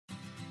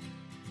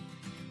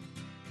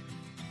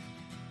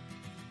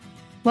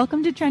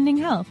Welcome to Trending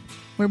Health,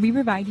 where we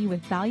provide you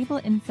with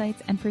valuable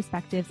insights and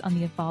perspectives on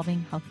the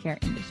evolving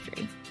healthcare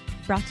industry.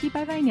 Brought to you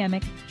by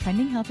Vynamic,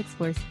 Trending Health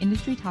explores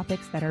industry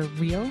topics that are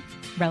real,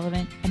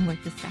 relevant, and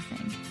worth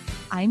discussing.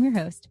 I'm your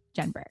host,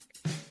 Jen Berg.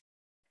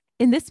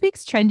 In this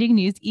week's Trending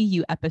News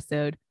EU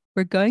episode,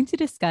 we're going to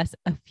discuss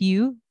a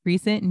few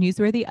recent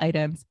newsworthy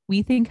items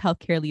we think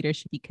healthcare leaders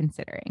should be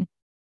considering.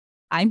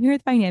 I'm here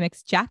with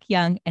Vynamic's Jack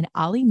Young and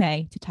Ali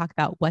May to talk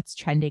about what's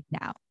trending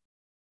now.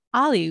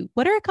 Ali,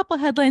 what are a couple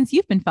headlines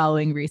you've been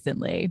following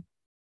recently?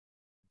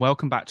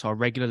 Welcome back to our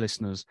regular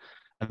listeners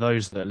and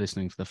those that are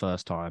listening for the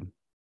first time.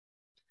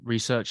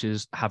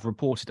 Researchers have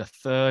reported a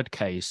third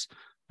case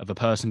of a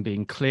person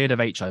being cleared of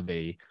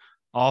HIV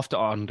after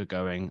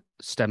undergoing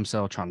stem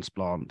cell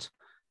transplant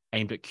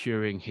aimed at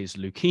curing his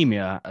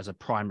leukemia as a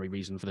primary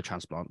reason for the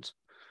transplant.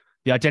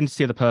 The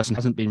identity of the person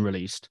hasn't been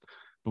released,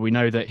 but we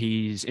know that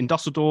he's in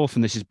Dusseldorf,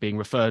 and this is being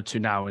referred to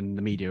now in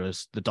the media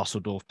as the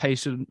Dusseldorf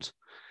patient.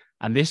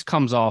 And this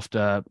comes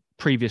after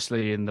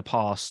previously in the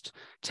past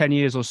 10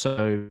 years or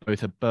so,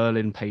 both a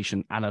Berlin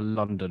patient and a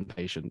London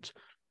patient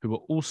who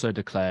were also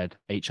declared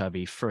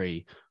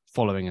HIV-free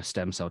following a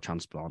stem cell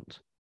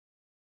transplant.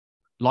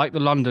 Like the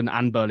London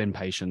and Berlin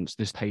patients,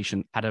 this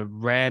patient had a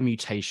rare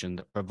mutation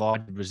that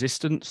provided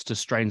resistance to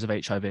strains of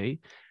HIV.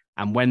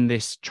 And when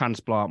this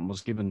transplant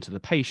was given to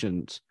the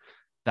patient,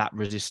 that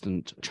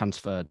resistance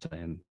transferred to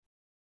him.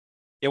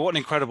 Yeah, what an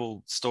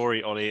incredible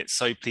story, Ollie. It's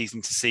so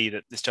pleasing to see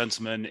that this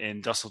gentleman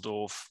in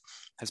Dusseldorf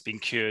has been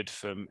cured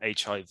from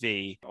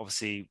HIV,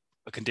 obviously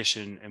a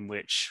condition in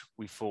which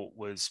we thought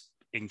was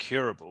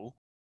incurable.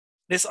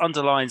 This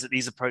underlines that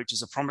these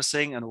approaches are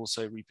promising and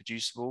also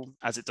reproducible,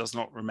 as it does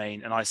not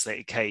remain an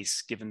isolated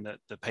case, given that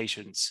the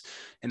patients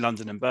in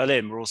London and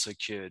Berlin were also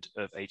cured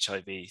of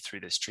HIV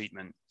through this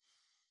treatment.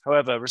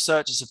 However,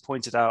 researchers have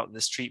pointed out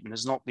this treatment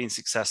has not been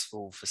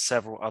successful for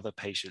several other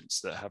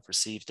patients that have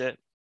received it.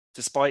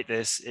 Despite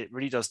this, it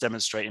really does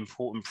demonstrate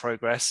important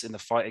progress in the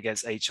fight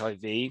against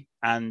HIV,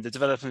 and the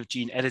development of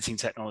gene editing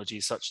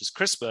technologies such as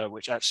CRISPR,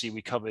 which actually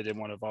we covered in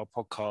one of our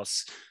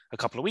podcasts a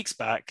couple of weeks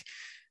back,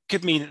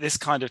 could mean that this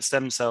kind of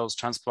stem cells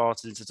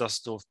transplanted into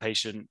Dusseldorf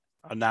patient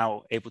are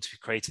now able to be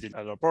created in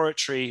a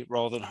laboratory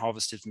rather than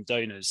harvested from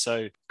donors.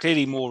 So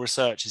clearly more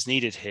research is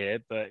needed here,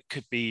 but it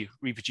could be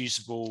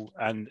reproducible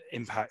and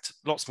impact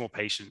lots more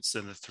patients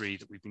than the three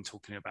that we've been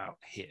talking about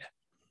here.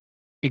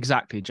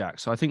 Exactly, Jack.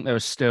 So I think there are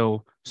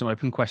still some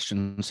open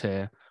questions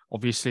here.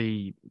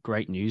 Obviously,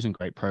 great news and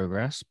great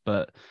progress.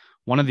 But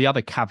one of the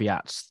other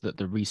caveats that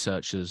the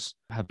researchers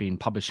have been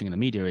publishing in the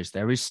media is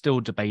there is still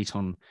debate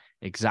on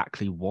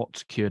exactly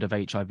what cured of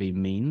HIV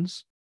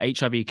means.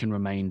 HIV can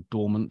remain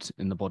dormant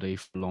in the body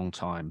for a long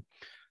time.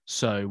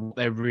 So what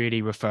they're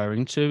really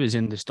referring to is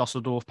in this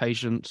Dusseldorf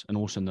patient and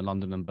also in the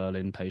London and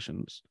Berlin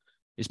patients.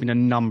 It's been a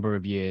number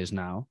of years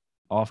now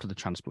after the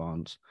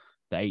transplant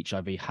that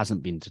HIV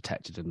hasn't been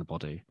detected in the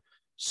body.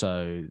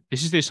 So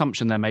this is the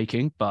assumption they're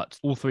making, but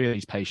all three of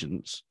these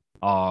patients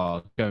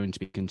are going to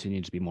be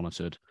continuing to be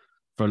monitored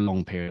for a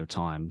long period of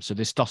time. So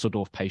this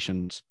Dusseldorf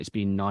patient, it's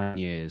been 9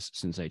 years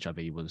since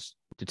HIV was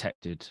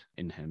detected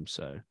in him.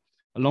 So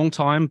a long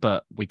time,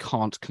 but we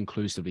can't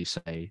conclusively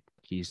say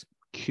he's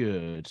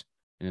cured,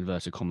 in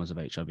inverted commas, of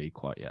HIV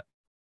quite yet.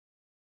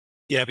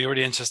 Yeah, it'd be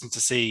really interesting to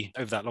see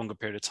over that longer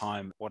period of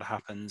time what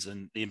happens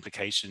and the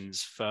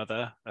implications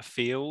further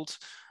afield.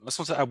 I just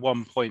want to add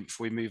one point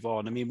before we move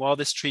on. I mean, while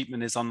this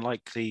treatment is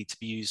unlikely to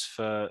be used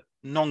for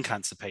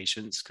non-cancer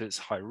patients because it's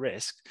high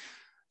risk,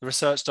 the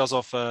research does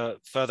offer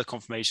further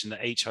confirmation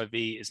that HIV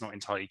is not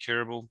entirely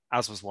curable,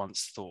 as was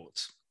once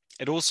thought.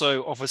 It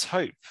also offers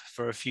hope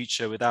for a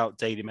future without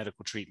daily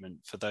medical treatment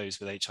for those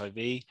with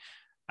HIV,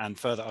 and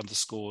further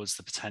underscores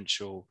the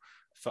potential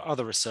for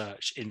other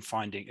research in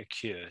finding a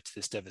cure to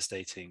this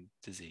devastating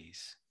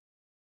disease.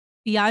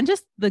 Beyond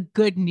just the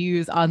good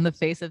news on the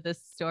face of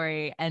this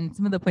story and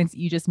some of the points that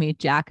you just made,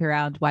 Jack,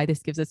 around why this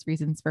gives us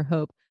reasons for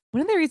hope,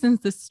 one of the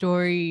reasons this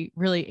story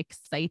really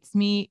excites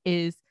me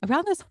is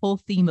around this whole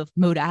theme of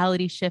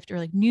modality shift or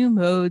like new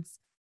modes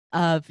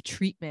of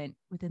treatment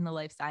within the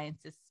life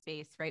sciences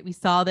space, right? We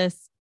saw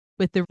this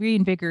with the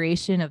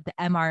reinvigoration of the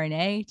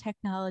mRNA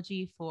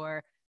technology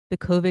for the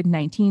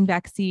COVID-19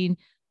 vaccine.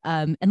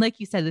 And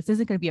like you said, this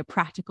isn't going to be a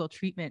practical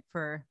treatment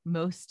for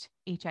most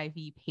HIV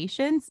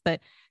patients,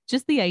 but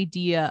just the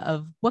idea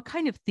of what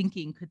kind of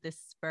thinking could this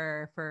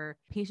spur for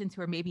patients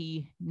who are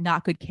maybe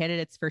not good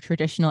candidates for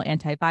traditional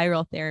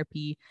antiviral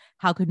therapy?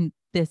 How could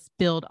this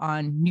build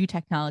on new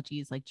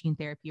technologies like gene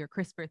therapy or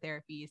CRISPR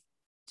therapies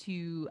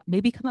to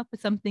maybe come up with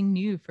something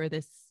new for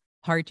this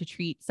hard to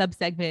treat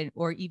subsegment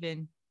or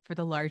even for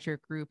the larger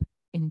group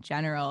in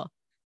general?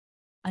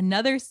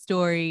 Another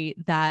story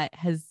that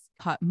has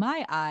caught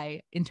my eye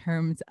in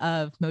terms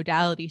of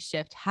modality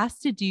shift has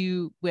to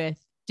do with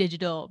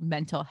digital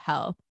mental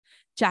health.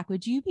 Jack,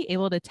 would you be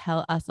able to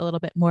tell us a little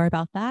bit more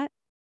about that?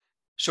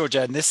 Sure,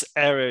 Jen. This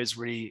area is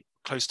really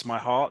close to my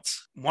heart.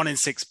 1 in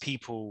 6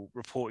 people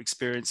report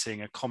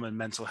experiencing a common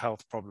mental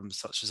health problem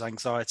such as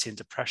anxiety and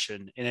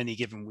depression in any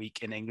given week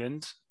in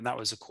England. And that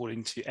was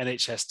according to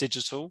NHS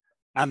Digital.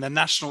 And the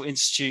National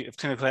Institute of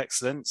Clinical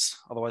Excellence,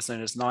 otherwise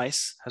known as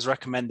NICE, has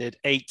recommended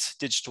 8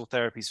 digital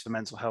therapies for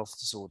mental health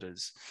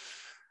disorders.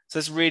 So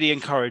it's really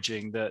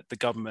encouraging that the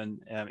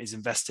government is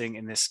investing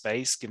in this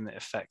space, given that it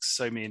affects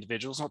so many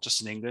individuals, not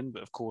just in England,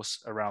 but of course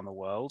around the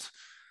world.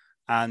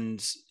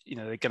 And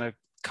they're going to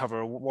cover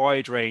a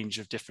wide range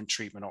of different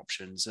treatment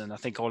options. And I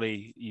think,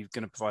 Ollie, you're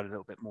going to provide a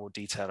little bit more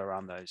detail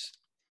around those.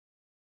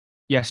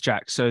 Yes,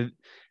 Jack. So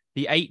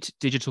the 8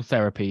 digital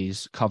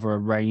therapies cover a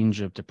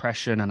range of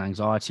depression and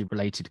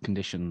anxiety-related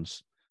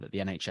conditions that the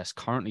NHS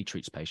currently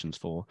treats patients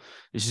for.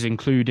 This is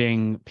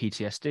including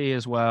PTSD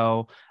as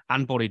well,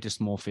 and body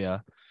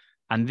dysmorphia.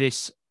 And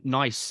this,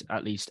 NICE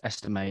at least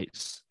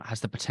estimates, has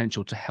the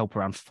potential to help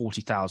around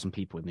 40,000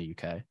 people in the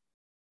UK.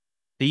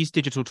 These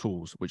digital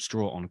tools, which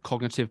draw on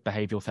cognitive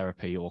behavioral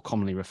therapy, or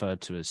commonly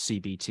referred to as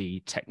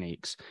CBT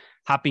techniques,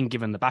 have been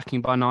given the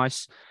backing by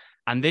NICE.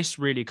 And this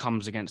really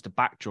comes against a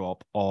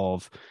backdrop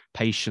of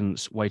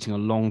patients waiting a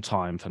long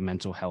time for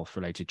mental health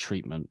related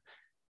treatment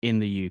in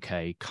the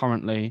UK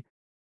currently.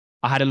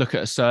 I had a look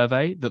at a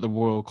survey that the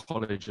Royal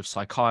College of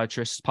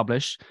Psychiatrists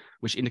published,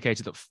 which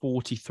indicated that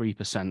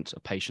 43%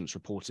 of patients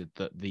reported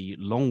that the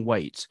long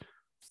wait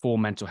for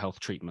mental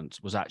health treatment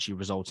was actually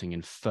resulting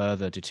in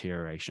further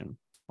deterioration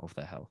of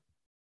their health.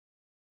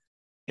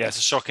 Yeah, it's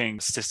a shocking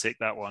statistic,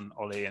 that one,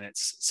 Ollie, and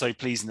it's so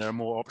pleasing there are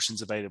more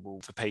options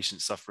available for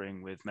patients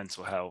suffering with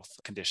mental health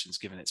conditions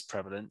given its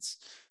prevalence.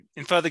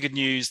 In further good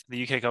news,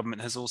 the UK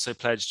government has also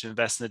pledged to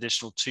invest an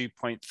additional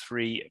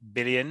 2.3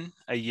 billion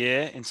a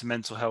year into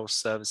mental health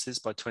services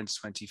by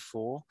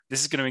 2024.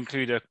 This is going to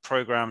include a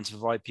programme to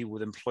provide people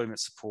with employment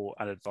support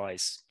and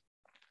advice.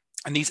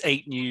 And these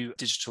 8 new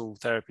digital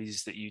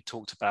therapies that you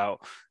talked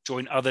about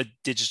join other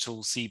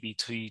digital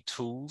CBT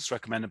tools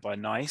recommended by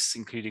NICE,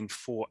 including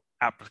 4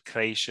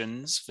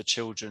 applications for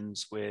children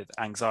with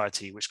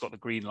anxiety, which got the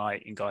green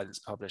light in guidance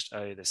published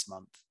earlier this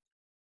month.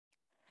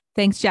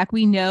 Thanks, Jack.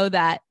 We know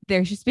that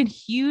there's just been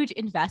huge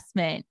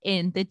investment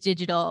in the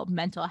digital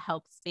mental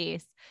health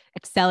space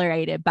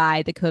accelerated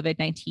by the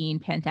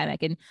COVID-19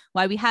 pandemic. And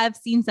while we have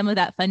seen some of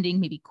that funding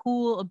maybe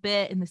cool a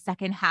bit in the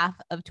second half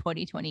of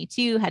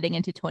 2022, heading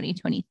into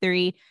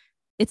 2023,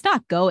 it's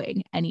not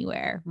going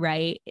anywhere,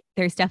 right?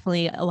 There's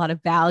definitely a lot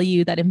of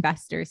value that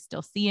investors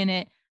still see in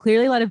it.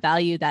 Clearly, a lot of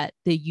value that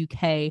the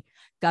UK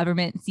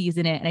government sees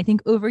in it. And I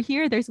think over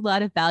here, there's a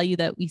lot of value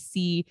that we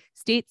see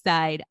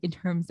stateside in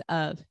terms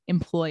of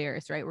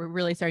employers, right? We're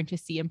really starting to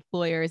see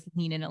employers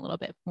lean in a little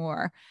bit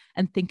more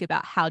and think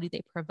about how do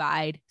they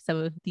provide some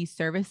of these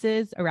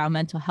services around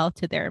mental health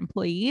to their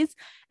employees.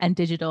 And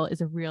digital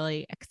is a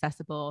really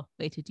accessible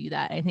way to do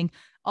that. I think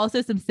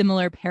also some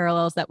similar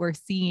parallels that we're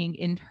seeing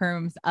in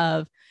terms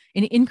of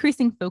an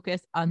increasing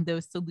focus on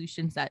those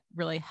solutions that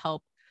really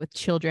help with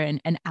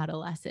children and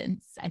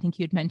adolescents. I think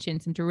you had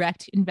mentioned some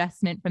direct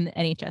investment from the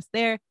NHS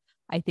there.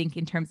 I think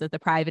in terms of the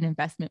private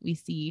investment we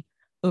see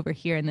over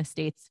here in the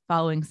States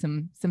following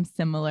some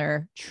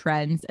similar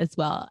trends as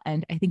well.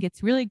 And I think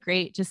it's really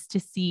great just to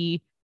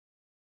see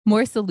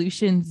more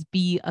solutions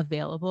be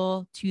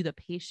available to the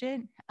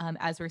patient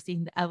as we're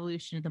seeing the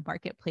evolution of the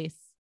marketplace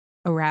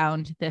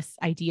around this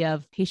idea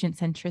of patient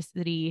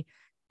centricity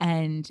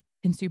and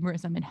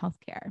consumerism in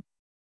healthcare.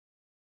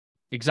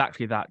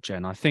 Exactly that,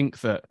 Jen. I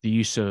think that the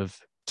use of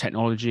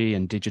technology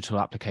and digital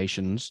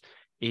applications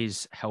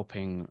is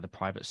helping the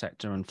private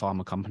sector and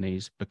pharma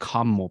companies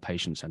become more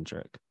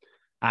patient-centric.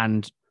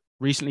 And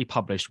recently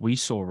published, we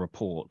saw a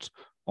report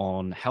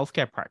on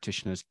healthcare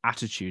practitioners'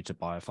 attitude to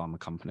biopharma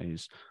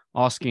companies,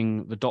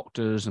 asking the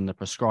doctors and the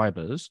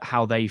prescribers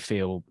how they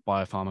feel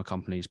biopharma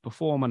companies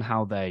perform and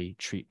how they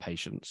treat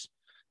patients.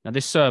 Now,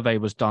 this survey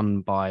was done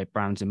by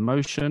Brands in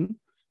Motion.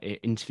 It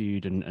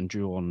interviewed and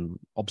drew on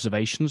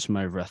observations from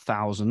over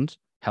 1,000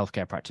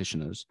 healthcare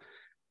practitioners.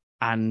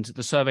 And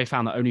the survey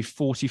found that only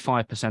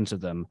 45% of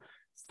them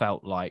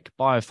felt like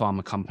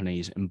biopharma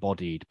companies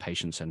embodied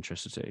patient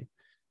centricity.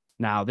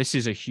 Now, this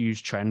is a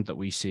huge trend that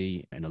we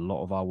see in a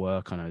lot of our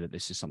work. I know that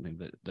this is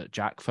something that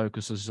Jack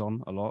focuses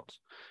on a lot.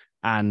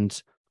 And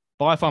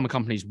biopharma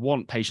companies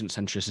want patient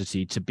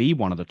centricity to be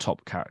one of the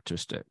top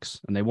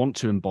characteristics, and they want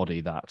to embody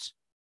that.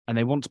 And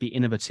they want to be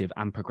innovative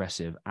and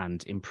progressive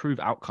and improve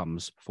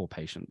outcomes for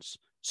patients.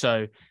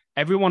 So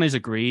everyone is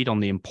agreed on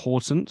the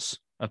importance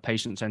of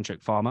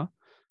patient-centric pharma,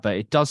 but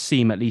it does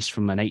seem, at least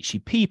from an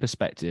HCP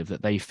perspective,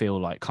 that they feel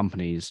like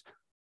companies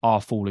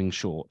are falling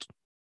short.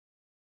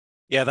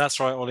 Yeah, that's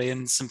right, Ollie.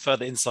 And some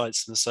further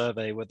insights from the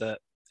survey were that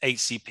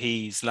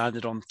HCPs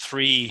landed on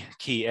 3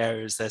 key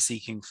areas they're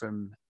seeking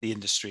from the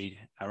industry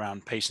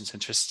around patient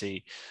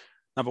centricity.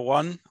 Number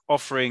 1,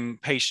 offering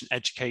patient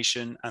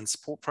education and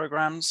support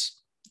programs.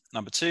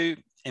 Number 2,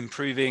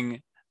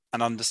 improving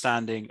an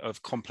understanding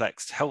of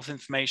complex health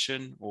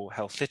information or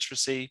health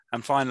literacy.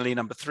 And finally,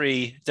 number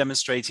 3,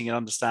 demonstrating an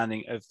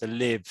understanding of the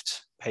lived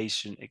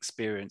patient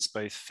experience,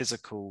 both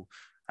physical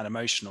and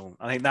emotional.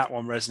 I think that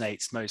one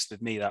resonates most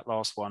with me, that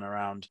last one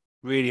around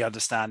really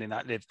understanding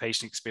that lived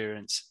patient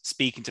experience,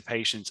 speaking to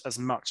patients as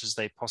much as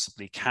they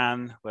possibly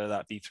can, whether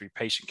that be through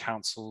patient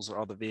councils or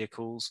other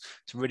vehicles,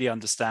 to really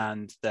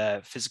understand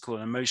their physical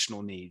and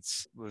emotional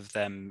needs with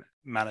them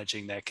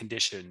managing their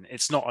condition.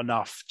 It's not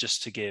enough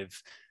just to give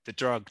the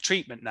drug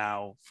treatment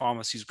now.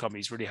 Pharmaceutical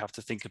companies really have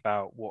to think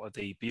about what are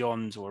the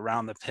beyond or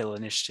around the pill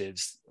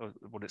initiatives, or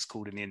what it's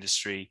called in the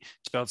industry,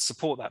 to be able to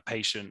support that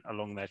patient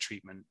along their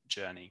treatment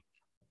journey.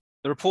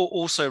 The report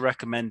also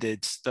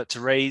recommended that to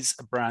raise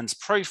a brand's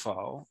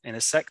profile in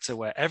a sector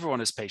where everyone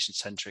is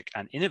patient-centric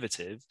and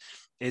innovative,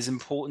 it is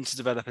important to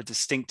develop a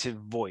distinctive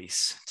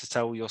voice to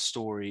tell your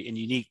story in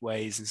unique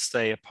ways and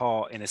stay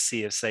apart in a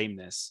sea of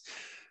sameness.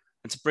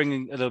 And to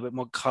bring a little bit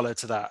more color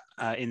to that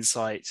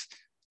insight,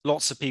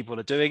 lots of people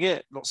are doing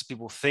it. Lots of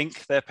people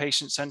think they're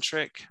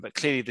patient-centric, but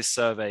clearly this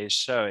survey is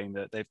showing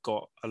that they've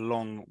got a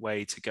long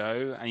way to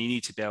go, and you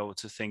need to be able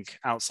to think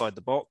outside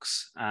the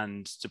box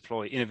and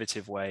deploy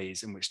innovative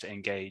ways in which to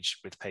engage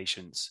with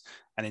patients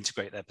and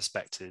integrate their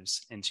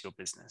perspectives into your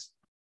business.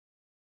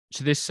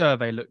 So this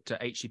survey looked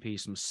at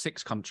HCPs from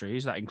 6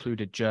 countries. That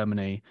included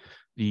Germany,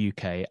 the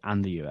UK,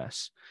 and the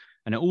US.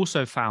 And it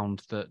also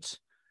found that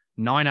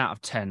 9 out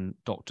of 10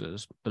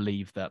 doctors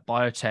believe that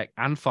biotech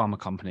and pharma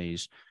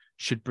companies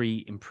should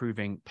be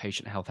improving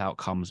patient health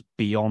outcomes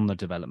beyond the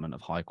development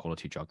of high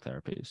quality drug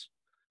therapies.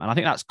 And I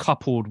think that's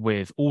coupled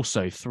with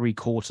also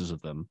 3/4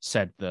 of them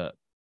said that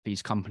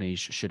these companies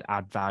should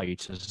add value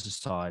to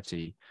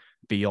society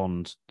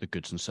beyond the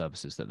goods and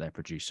services that they're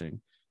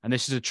producing. And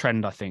this is a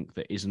trend, I think,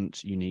 that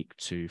isn't unique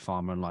to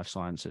pharma and life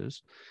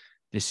sciences.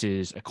 This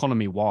is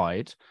economy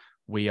wide.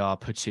 We are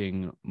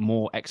putting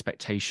more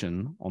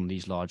expectation on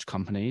these large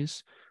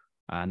companies.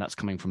 And that's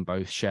coming from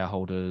both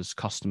shareholders,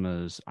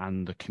 customers,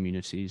 and the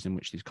communities in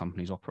which these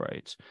companies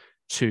operate,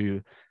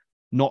 to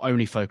not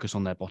only focus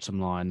on their bottom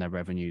line, their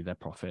revenue, their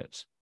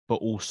profits, but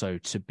also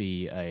to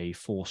be a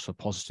force for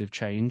positive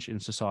change in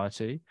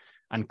society.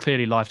 And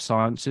clearly, life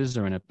sciences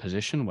are in a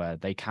position where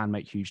they can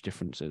make huge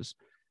differences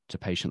to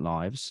patient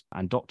lives,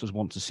 and doctors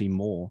want to see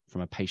more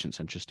from a patient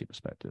centricity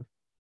perspective.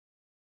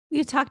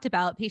 We've talked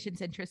about patient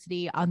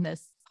centricity on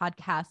this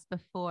podcast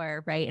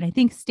before, right? And I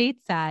think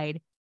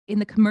stateside, in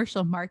the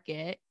commercial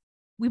market,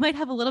 we might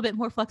have a little bit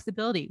more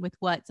flexibility with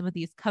what some of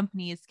these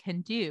companies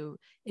can do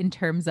in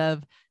terms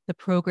of the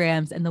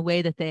programs and the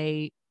way that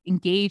they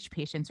engage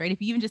patients, right? If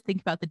you even just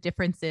think about the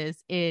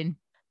differences in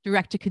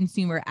direct to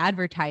consumer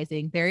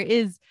advertising, there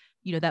is,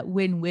 that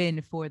win-win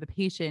for the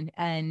patient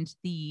and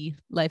the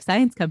life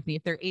science company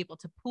if they're able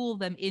to pull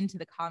them into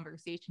the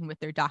conversation with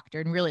their doctor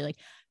and really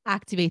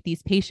activate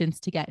these patients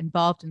to get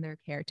involved in their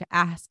care, to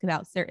ask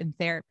about certain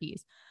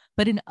therapies.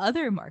 But in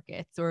other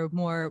markets or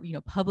more,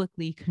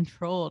 publicly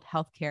controlled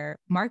healthcare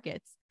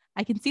markets,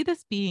 I can see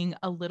this being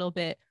a little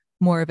bit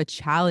more of a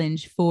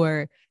challenge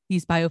for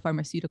these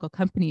biopharmaceutical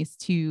companies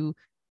to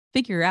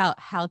figure out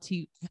how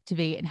to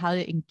activate and how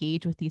to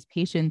engage with these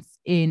patients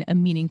in a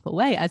meaningful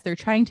way as they're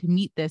trying to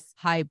meet this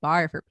high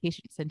bar for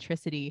patient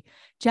centricity.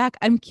 Jack,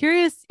 I'm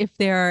curious if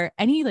there are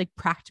any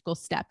practical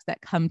steps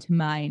that come to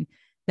mind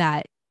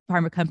that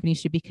pharma companies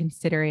should be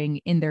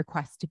considering in their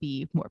quest to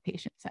be more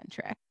patient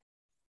centric.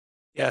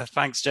 Yeah,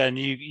 thanks, Jen.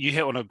 You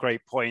hit on a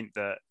great point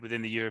that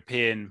within the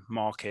European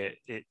market,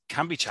 it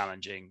can be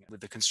challenging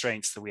with the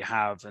constraints that we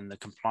have and the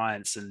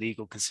compliance and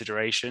legal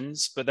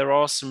considerations. But there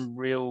are some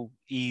real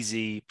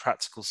easy,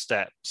 practical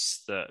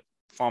steps that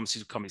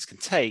pharmaceutical companies can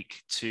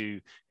take to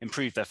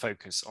improve their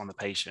focus on the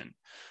patient.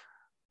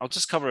 I'll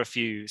just cover a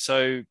few.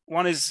 So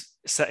one is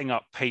setting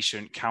up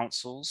patient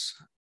councils.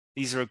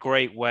 These are a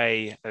great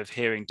way of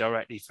hearing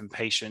directly from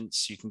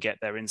patients. You can get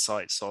their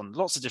insights on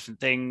lots of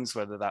different things,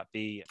 whether that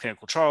be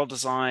clinical trial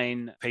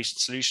design, patient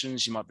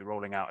solutions. You might be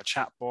rolling out a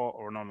chatbot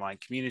or an online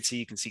community.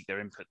 You can seek their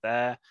input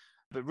there.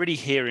 But really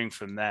hearing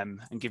from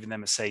them and giving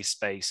them a safe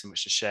space in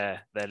which to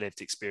share their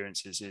lived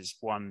experiences is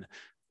one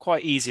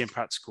quite easy and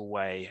practical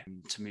way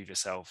to move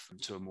yourself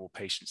into a more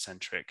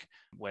patient-centric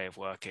way of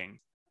working.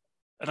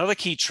 Another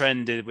key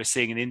trend that we're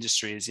seeing in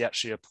industry is the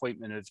actual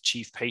appointment of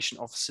chief patient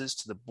officers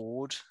to the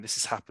board. This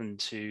has happened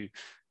to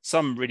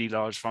some really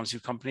large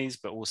pharmaceutical companies,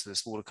 but also the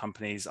smaller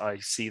companies. I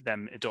see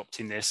them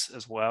adopting this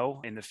as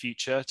well in the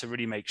future to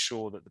really make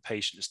sure that the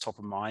patient is top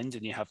of mind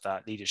and you have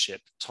that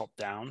leadership top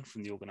down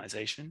from the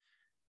organization.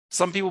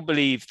 Some people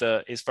believe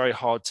that it's very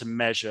hard to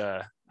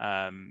measure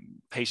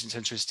patient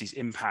centricity's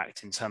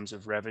impact in terms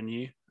of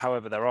revenue.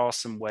 However, there are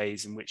some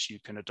ways in which you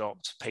can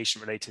adopt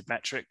patient-related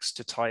metrics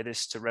to tie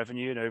this to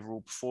revenue and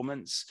overall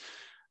performance.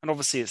 And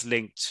obviously, it's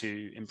linked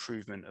to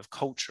improvement of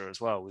culture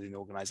as well within the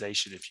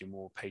organization if you're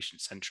more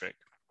patient-centric.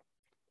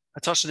 I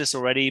touched on this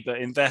already,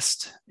 but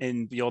invest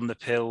in beyond the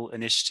pill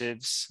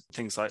initiatives,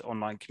 things like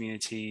online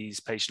communities,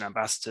 patient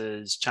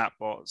ambassadors,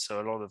 chatbots.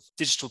 So a lot of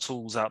digital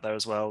tools out there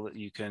as well that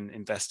you can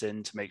invest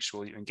in to make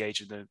sure you engage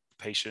with the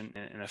patient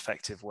in an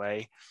effective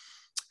way.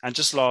 And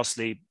just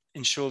lastly,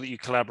 ensure that you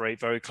collaborate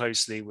very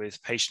closely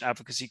with patient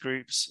advocacy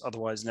groups,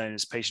 otherwise known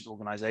as patient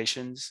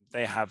organizations.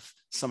 They have,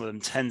 some of them,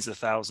 tens of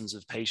thousands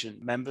of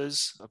patient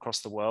members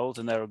across the world,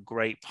 and they're a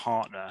great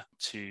partner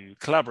to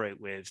collaborate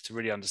with to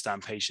really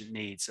understand patient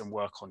needs and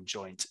work on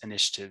joint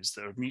initiatives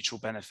that are of mutual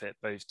benefit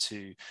both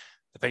to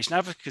the patient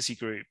advocacy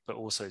group, but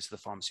also to the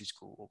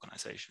pharmaceutical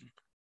organization.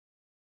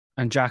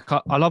 And Jack,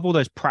 I love all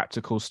those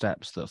practical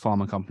steps that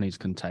pharma companies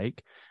can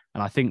take.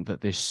 And I think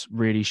that this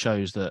really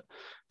shows that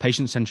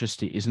patient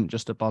centricity isn't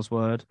just a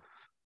buzzword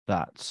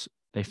that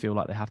they feel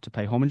like they have to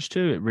pay homage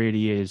to. It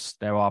really is.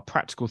 There are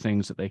practical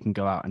things that they can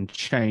go out and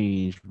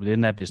change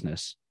within their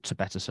business to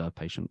better serve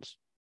patients.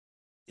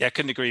 Yeah, I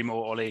couldn't agree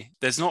more, Ollie.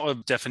 There's not a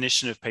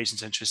definition of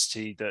patient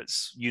centricity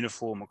that's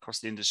uniform across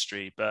the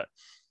industry, but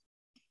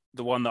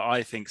the one that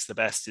I think is the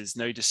best is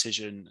no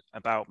decision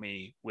about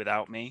me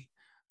without me.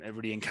 It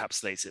really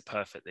encapsulates it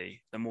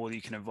perfectly. The more that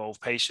you can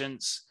involve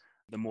patients,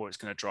 the more it's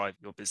going to drive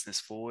your business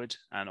forward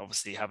and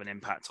obviously have an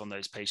impact on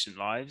those patient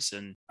lives.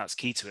 And that's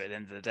key to it. At the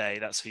end of the day,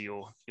 that's who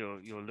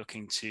you're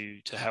looking to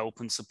help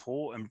and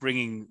support, and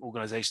bringing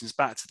organizations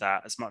back to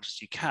that as much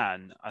as you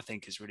can, I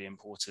think is really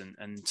important.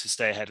 And to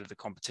stay ahead of the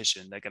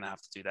competition, they're going to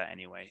have to do that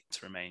anyway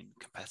to remain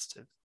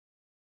competitive.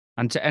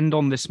 And to end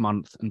on this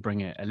month and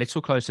bring it a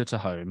little closer to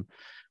home,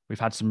 we've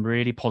had some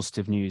really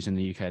positive news in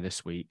the UK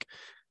this week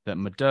that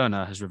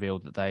Moderna has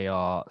revealed that they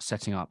are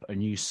setting up a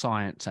new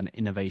science and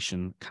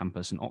innovation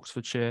campus in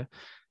Oxfordshire.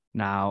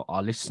 Now,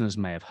 our listeners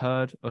may have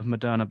heard of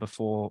Moderna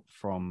before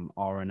from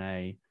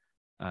RNA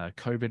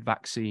COVID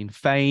vaccine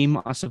fame,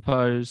 I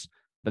suppose,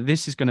 but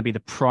this is going to be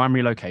the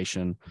primary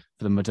location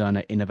for the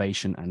Moderna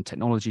Innovation and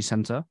Technology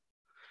Centre.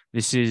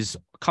 This is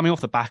coming off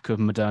the back of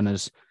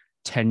Moderna's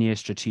 10-year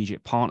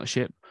strategic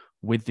partnership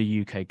with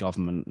the UK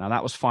government. Now,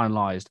 that was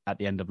finalised at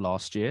the end of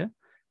last year,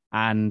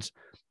 and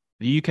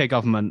the UK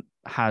government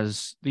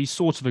has these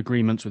sorts of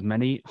agreements with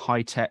many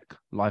high-tech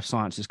life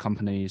sciences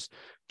companies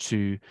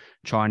to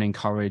try and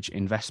encourage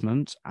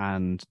investment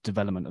and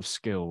development of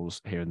skills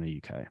here in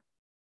the UK.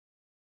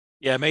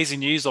 Yeah,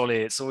 amazing news,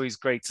 Ollie. It's always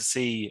great to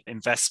see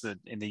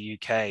investment in the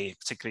UK,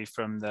 particularly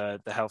from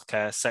the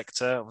healthcare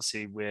sector.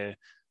 Obviously, we're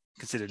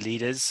considered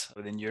leaders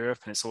within Europe,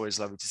 and it's always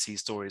lovely to see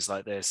stories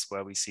like this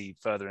where we see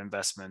further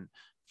investment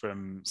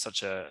from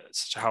such a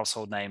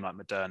household name like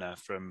Moderna,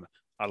 from,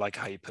 I like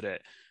how you put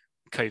it,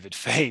 COVID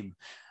fame.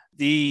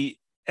 The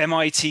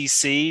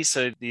MITC,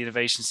 so the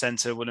Innovation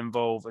Centre, will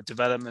involve a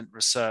development,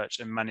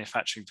 research and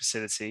manufacturing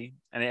facility,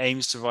 and it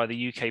aims to provide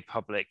the UK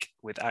public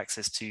with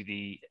access to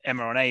the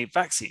mRNA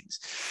vaccines.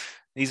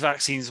 These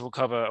vaccines will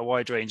cover a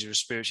wide range of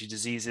respiratory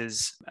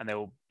diseases, and they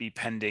will be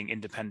pending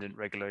independent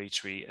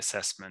regulatory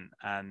assessment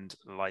and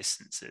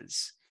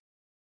licenses.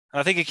 And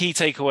I think a key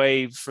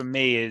takeaway from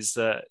me is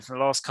that for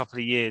the last couple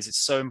of years, it's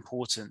so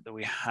important that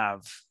we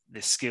have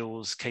the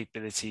skills,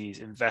 capabilities,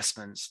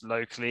 investments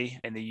locally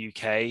in the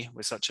UK.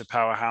 We're such a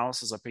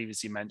powerhouse, as I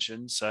previously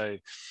mentioned. So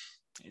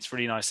it's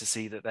really nice to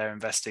see that they're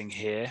investing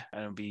here,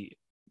 and it'll be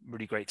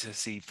really great to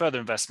see further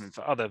investment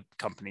for other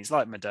companies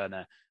like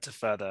Moderna to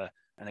further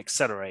and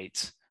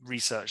accelerate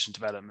research and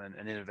development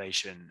and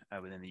innovation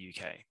within the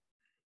UK.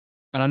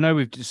 And I know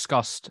we've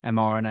discussed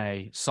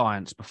mRNA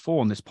science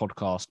before on this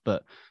podcast,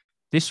 but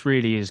this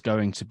really is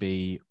going to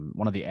be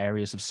one of the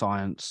areas of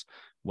science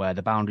where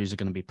the boundaries are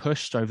going to be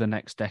pushed over the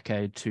next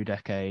decade, 2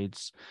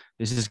 decades.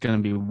 This is going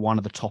to be one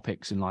of the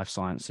topics in life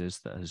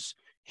sciences that has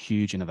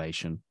huge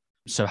innovation.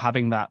 So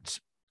having that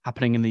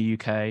happening in the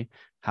UK,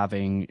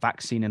 having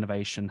vaccine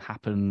innovation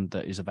happen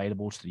that is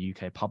available to the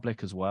UK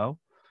public as well,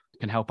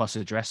 can help us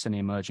address any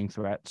emerging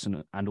threats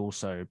and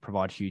also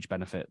provide huge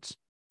benefits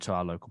to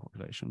our local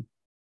population.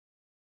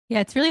 Yeah,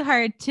 it's really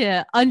hard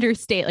to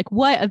understate like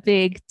what a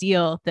big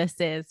deal this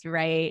is,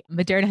 right?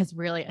 Moderna has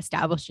really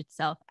established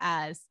itself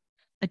as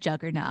a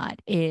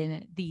juggernaut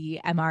in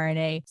the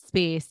mRNA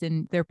space,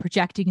 and they're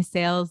projecting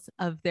sales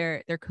of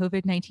their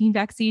COVID-19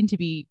 vaccine to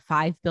be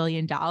 $5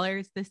 billion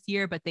this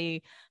year, but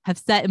they have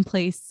set in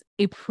place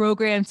a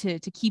program to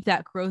keep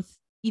that growth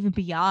even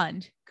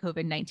beyond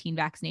COVID-19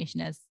 vaccination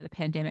as the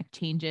pandemic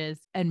changes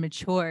and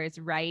matures,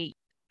 right?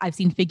 I've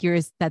seen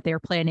figures that they're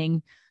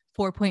planning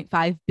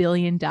 $4.5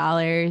 billion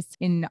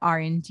in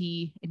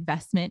R&D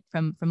investment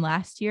from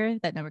last year.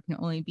 That number can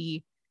only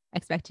be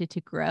expected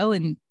to grow.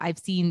 And I've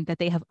seen that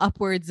they have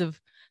upwards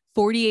of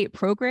 48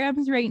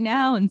 programs right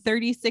now and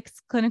 36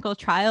 clinical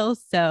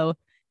trials. So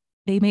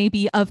they may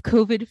be of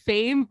COVID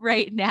fame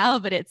right now,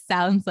 but it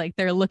sounds like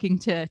they're looking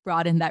to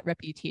broaden that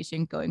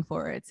reputation going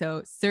forward.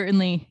 So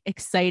certainly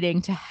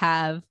exciting to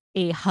have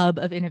a hub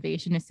of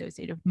innovation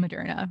associated with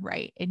Moderna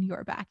right in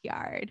your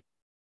backyard.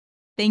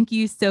 Thank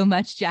you so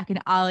much, Jack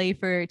and Ollie,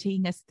 for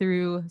taking us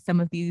through some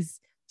of these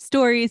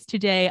stories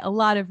today. A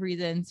lot of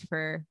reasons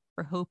for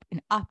hope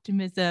and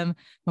optimism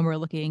when we're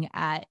looking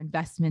at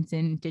investments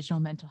in digital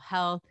mental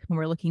health, when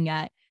we're looking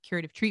at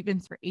curative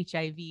treatments for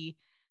HIV.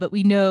 But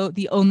we know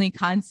the only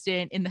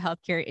constant in the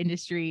healthcare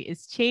industry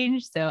is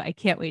change. So I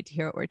can't wait to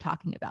hear what we're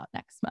talking about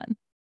next month.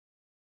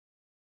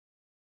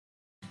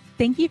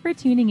 Thank you for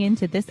tuning in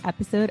to this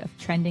episode of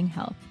Trending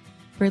Health.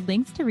 For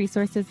links to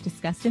resources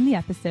discussed in the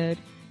episode,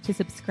 to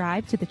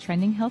subscribe to the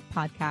Trending Health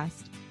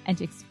podcast, and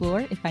to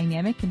explore if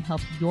Vynamic can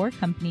help your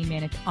company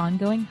manage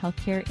ongoing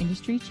healthcare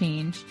industry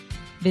change,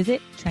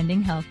 visit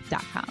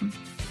trendinghealth.com.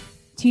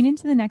 Tune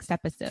into the next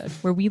episode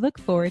where we look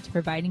forward to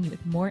providing you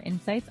with more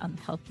insights on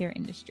the healthcare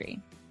industry.